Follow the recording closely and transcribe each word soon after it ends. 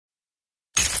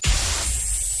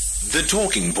The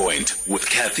Talking Point with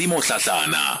Kathy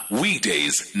Motlatlana.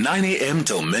 Weekdays, 9 a.m.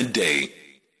 till midday.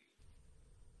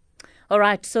 All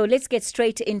right, so let's get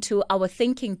straight into our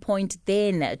thinking point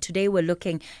then. Today we're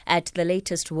looking at the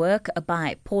latest work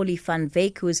by Pauli van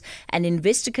Wyk, who's an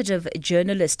investigative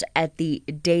journalist at the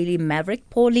Daily Maverick.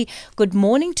 Pauli, good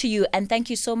morning to you, and thank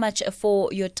you so much for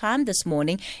your time this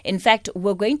morning. In fact,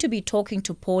 we're going to be talking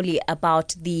to Pauli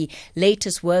about the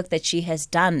latest work that she has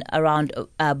done around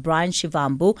Brian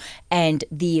Shivambu and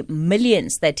the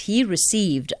millions that he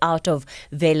received out of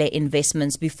Vele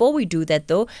Investments. Before we do that,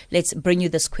 though, let's bring you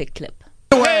this quick clip.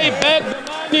 Pay back the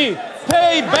money!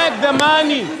 Pay back the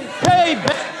money! Pay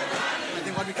back! I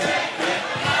think what we can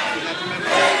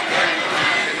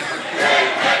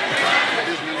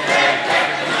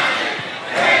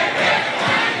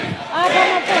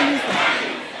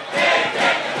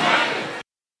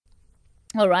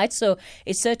All right, so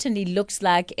it certainly looks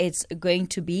like it's going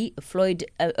to be Brian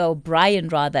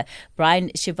Shivambu,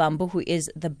 who is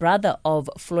the brother of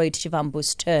Floyd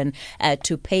Shivambu's turn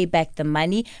to pay back the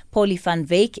money. Pauli van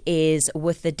Wyk is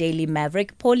with the Daily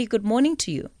Maverick. Pauli, good morning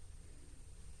to you.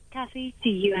 Kathy, to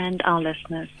you and our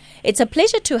listeners. It's a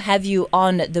pleasure to have you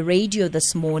on the radio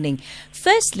this morning.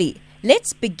 Firstly,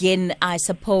 let's begin, I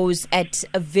suppose, at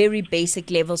a very basic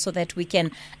level so that we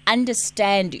can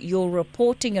understand your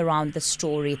reporting around the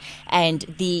story and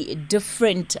the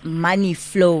different money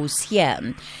flows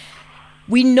here.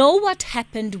 We know what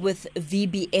happened with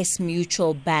VBS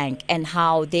Mutual Bank and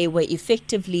how they were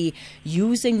effectively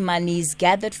using monies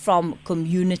gathered from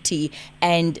community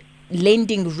and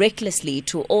lending recklessly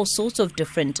to all sorts of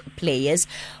different players.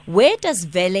 Where does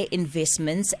Vele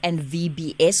Investments and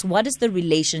VBS, what is the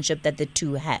relationship that the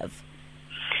two have?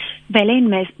 Vele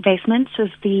Investments is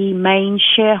the main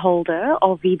shareholder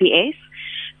of VBS.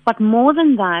 But more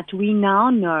than that, we now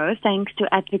know, thanks to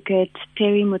Advocate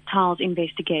Terry Muttal's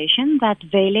investigation, that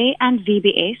Vele and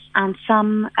VBS and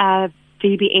some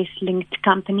VBS-linked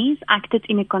companies acted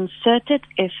in a concerted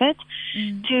effort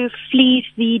to fleece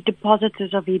the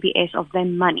depositors of VBS of their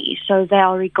money. So they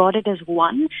are regarded as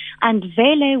one. And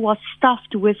Vele was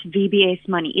stuffed with VBS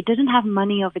money. It didn't have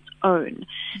money of its own.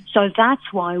 So that's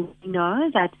why we know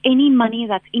that any money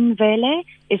that's in Vele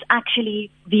is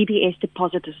actually VBS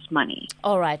depositors' money.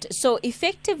 All right. So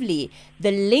effectively,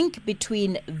 the link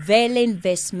between Vele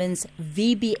Investments,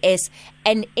 VBS,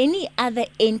 and any other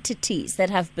entities that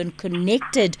have been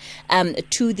connected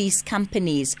to these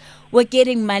companies were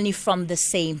getting money from the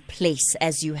same place,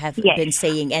 as you have been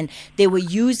saying, and they were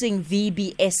using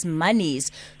VBS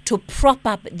monies to prop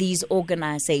up these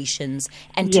organizations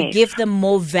and to give them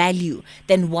more value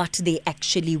than what they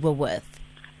actually were worth.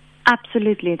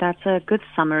 Absolutely, that's a good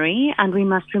summary. And we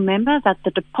must remember that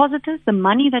the depositors, the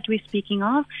money that we're speaking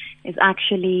of, is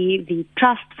actually the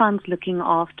trust funds looking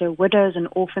after widows and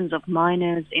orphans of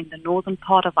miners in the northern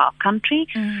part of our country,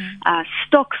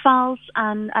 stokvels,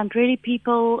 and really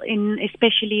people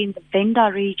especially in the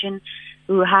Venda region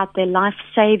who had their life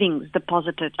savings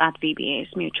deposited at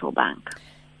VBS Mutual Bank.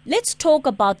 Let's talk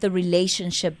about the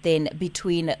relationship then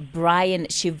between Brian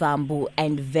Shivambu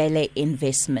and Vele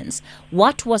Investments.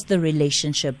 What was the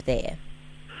relationship there?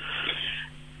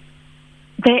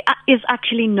 There is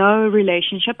actually no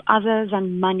relationship other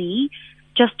than money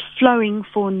just flowing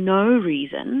for no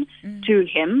reason to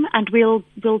him, and we'll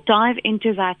dive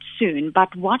into that soon.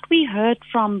 But what we heard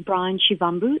from Brian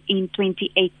Shivambu in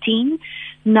 2018,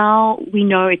 now we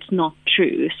know it's not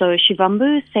true. So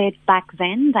Shivambu said back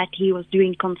then that he was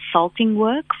doing consulting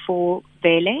work for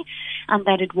Vele and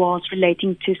that it was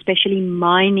relating to especially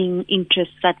mining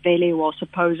interests that Vele was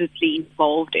supposedly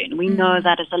involved in. We know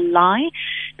that is a lie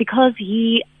because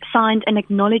he signed an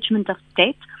acknowledgement of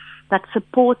debt that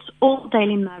supports all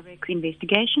Daily Maverick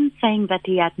investigations, saying that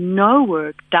he had no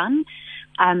work done.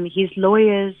 His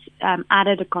lawyers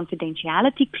added a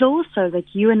confidentiality clause so that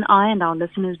you and I and our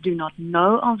listeners do not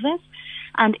know of this.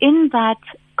 And in that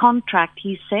contract,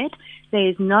 he said there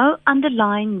is no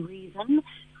underlying reason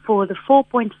for the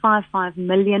 4.55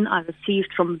 million I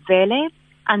received from Vele,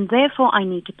 and therefore I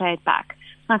need to pay it back.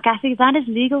 Now, Kathy, that is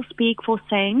legal speak for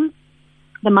saying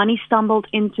the money stumbled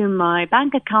into my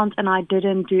bank account and I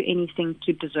didn't do anything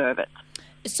to deserve it.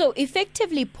 So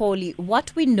effectively, Pauli,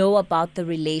 what we know about the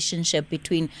relationship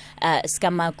between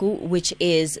Skamaku, which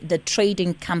is the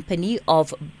trading company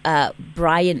of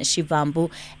Brian Shivambu,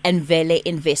 and Vele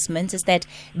Investments, is that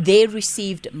they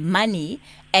received money,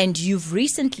 and you've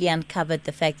recently uncovered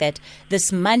the fact that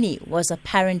this money was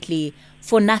apparently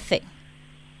for nothing.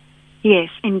 Yes,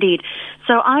 indeed.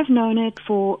 So I've known it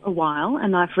for a while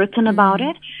and I've written about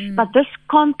it, but this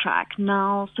contract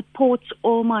now supports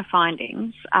all my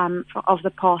findings of the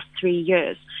past 3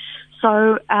 years.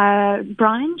 So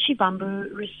Brian Shivambu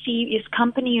his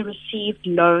company received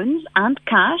loans and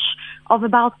cash of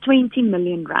about 20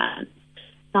 million rand.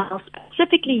 Now,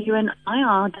 specifically, you and I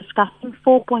are discussing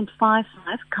 4.55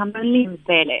 currently in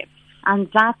Vele. And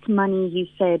that money,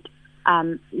 he said,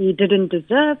 he didn't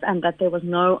deserve, and that there was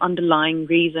no underlying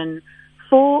reason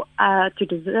for to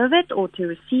deserve it or to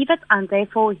receive it, and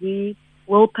therefore he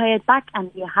will pay it back, and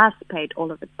he has paid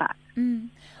all of it back.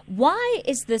 Why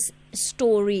is this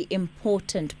story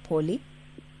important, Pauli?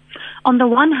 On the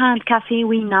one hand, Kathy,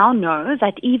 we now know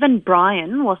that even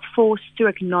Brian was forced to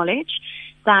acknowledge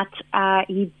that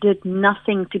he did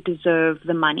nothing to deserve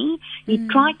the money. He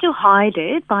tried to hide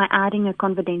it by adding a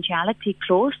confidentiality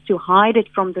clause to hide it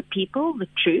from the people, the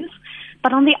truth.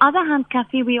 But on the other hand,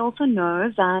 Kathy, we also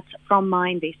know that from my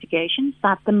investigations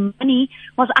that the money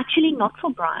was actually not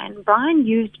for Brian. Brian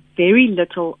used very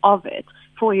little of it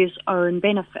for his own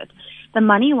benefit. The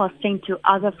money was sent to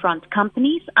other front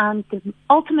companies, and the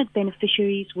ultimate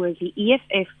beneficiaries were the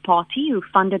EFF party, who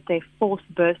funded their 4th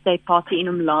birthday party in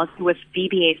Umlazi with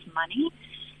VBS money,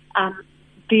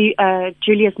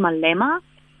 Julius Malema,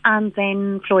 and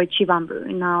then Floyd Shivambu.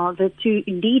 Now, the two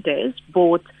leaders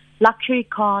bought luxury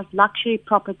cars, luxury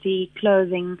property,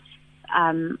 clothing,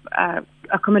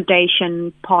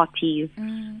 accommodation, parties.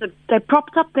 So they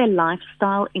propped up their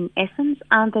lifestyle in essence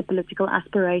and their political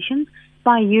aspirations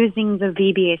by using the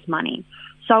VBS money.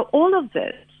 So all of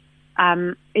this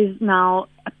is now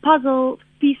a puzzle,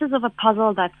 pieces of a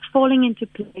puzzle that's falling into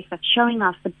place, that's showing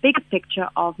us the bigger picture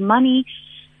of money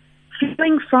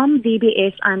flowing from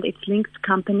VBS and its linked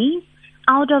companies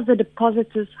out of the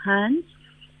depositors' hands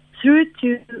through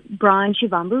to Brian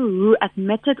Shivambu, who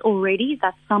admitted already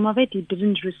that some of it he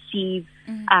didn't receive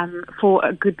for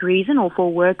a good reason or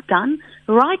for work done,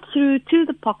 right through to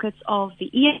the pockets of the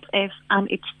EFF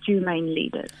and its two main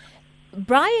leaders.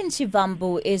 Brian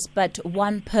Shivambu is but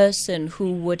one person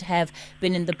who would have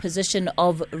been in the position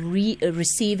of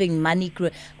receiving money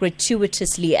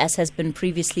gratuitously, as has been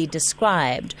previously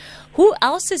described. Who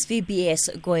else is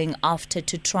VBS going after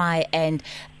to try and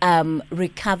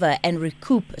recover and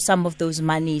recoup some of those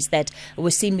monies that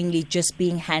were seemingly just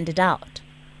being handed out?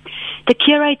 The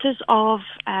curators of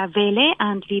Vele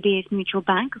and VBS Mutual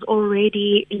Bank has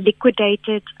already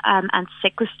liquidated and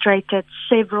sequestrated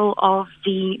several of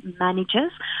the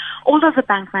managers. All of the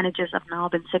bank managers have now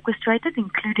been sequestrated,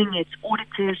 including its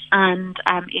auditors and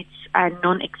its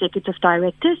non-executive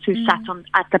directors who sat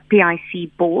at the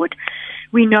PIC board.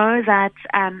 We know that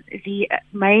the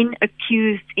main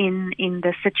accused in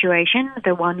the situation,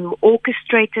 the one who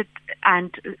orchestrated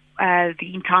and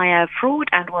the entire fraud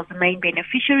and was the main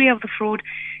beneficiary of the fraud,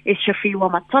 is Shafiwa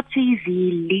Matsotsi,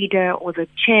 the leader or the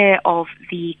chair of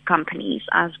the companies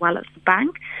as well as the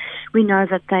bank. We know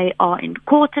that they are in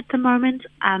court at the moment,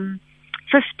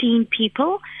 15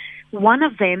 people. One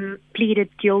of them pleaded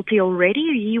guilty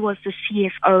already. He was the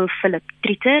CFO, Philip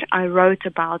Tritter. I wrote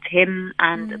about him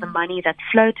and the money that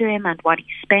flowed to him and what he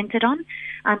spent it on.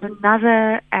 And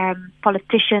another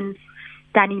politician,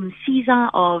 Danny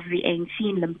Msiza of the ANC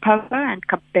in Limpopo, and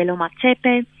Kabelo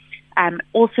Matsepe,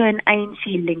 also an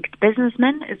ANC-linked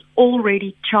businessman, is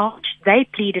already charged. They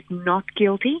pleaded not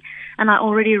guilty, and I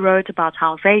already wrote about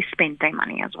how they spent their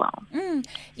money as well.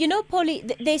 You know, Pauli,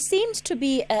 there seems to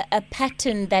be a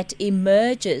pattern that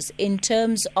emerges in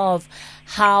terms of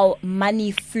how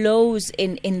money flows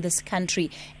in this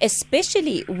country,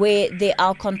 especially where there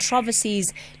are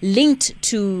controversies linked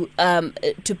to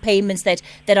payments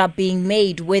that are being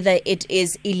made, whether it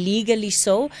is illegally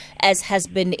so, as has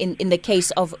been in the case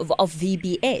of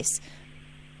VBS.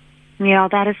 Yeah,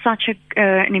 that is such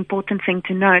an important thing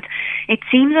to note. It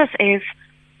seems as if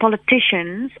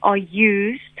politicians are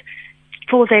used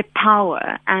for their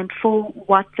power and for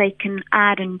what they can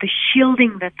add and the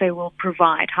shielding that they will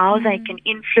provide, how they can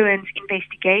influence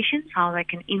investigations, how they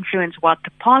can influence what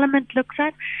the parliament looks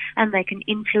at, and they can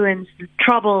influence the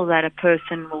trouble that a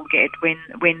person will get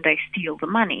when they steal the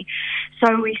money.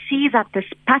 So we see that this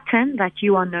pattern that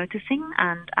you are noticing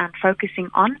and focusing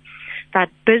on, that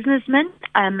businessmen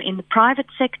in the private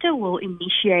sector will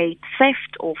initiate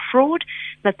theft or fraud,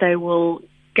 that they will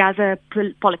gather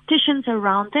politicians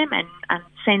around them and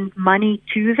send money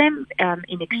to them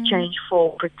in exchange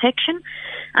for protection.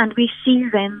 And we see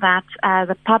then that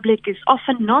the public is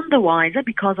often none the wiser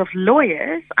because of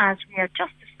lawyers, as we are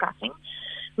just discussing,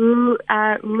 who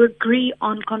agree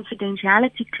on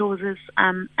confidentiality clauses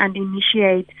and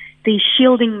initiate these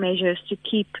shielding measures to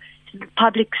keep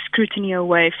public scrutiny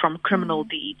away from criminal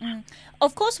deeds.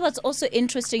 Of course, what's also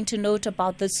interesting to note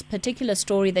about this particular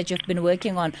story that you've been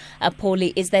working on,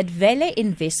 Pauli, is that Vele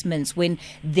Investments, when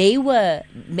they were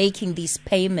making these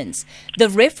payments, the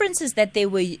references that they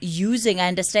were using, I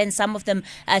understand some of them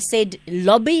said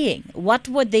lobbying. What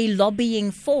were they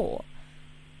lobbying for?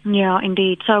 Yeah,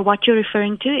 indeed. So what you're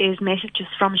referring to is messages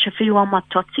from Shivambu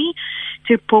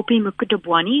to Poppy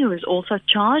Mukudubwani, who is also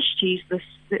charged. He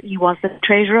was the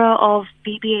treasurer of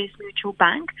VBS Mutual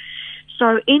Bank.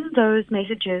 So in those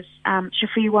messages,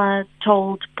 Shivambu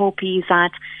told Poppy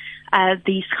that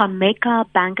the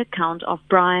Schameka bank account of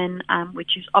Brian,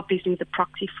 which is obviously the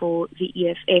proxy for the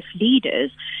EFF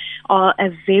leaders, are a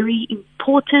very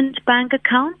important bank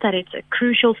account, that it's a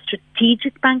crucial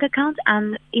strategic bank account,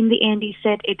 and in the end he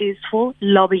said it is for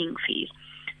lobbying fees.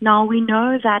 Now we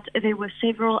know that there were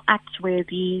several acts where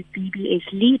the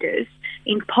VBS leaders,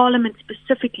 in Parliament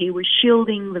specifically, were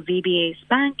shielding the VBS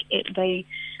bank. They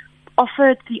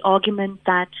offered the argument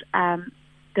that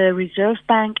the Reserve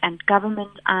Bank and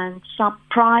government and some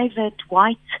private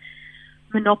white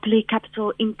monopoly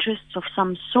capital interests of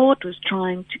some sort was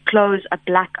trying to close a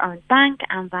black-owned bank,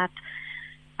 and that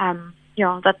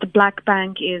that the black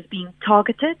bank is being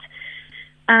targeted,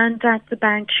 and that the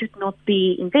bank should not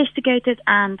be investigated,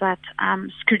 and that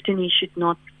scrutiny should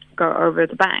not go over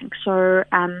the bank. So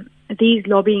these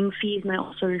lobbying fees may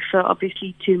also refer,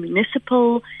 obviously, to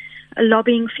municipal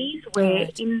lobbying fees, where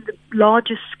in the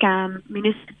largest scam,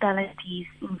 municipalities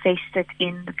invested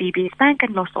in the VBS Bank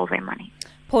and lost all their money.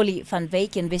 Pauli van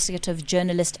Wyk, investigative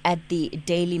journalist at the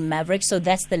Daily Maverick. So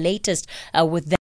that's the latest with that.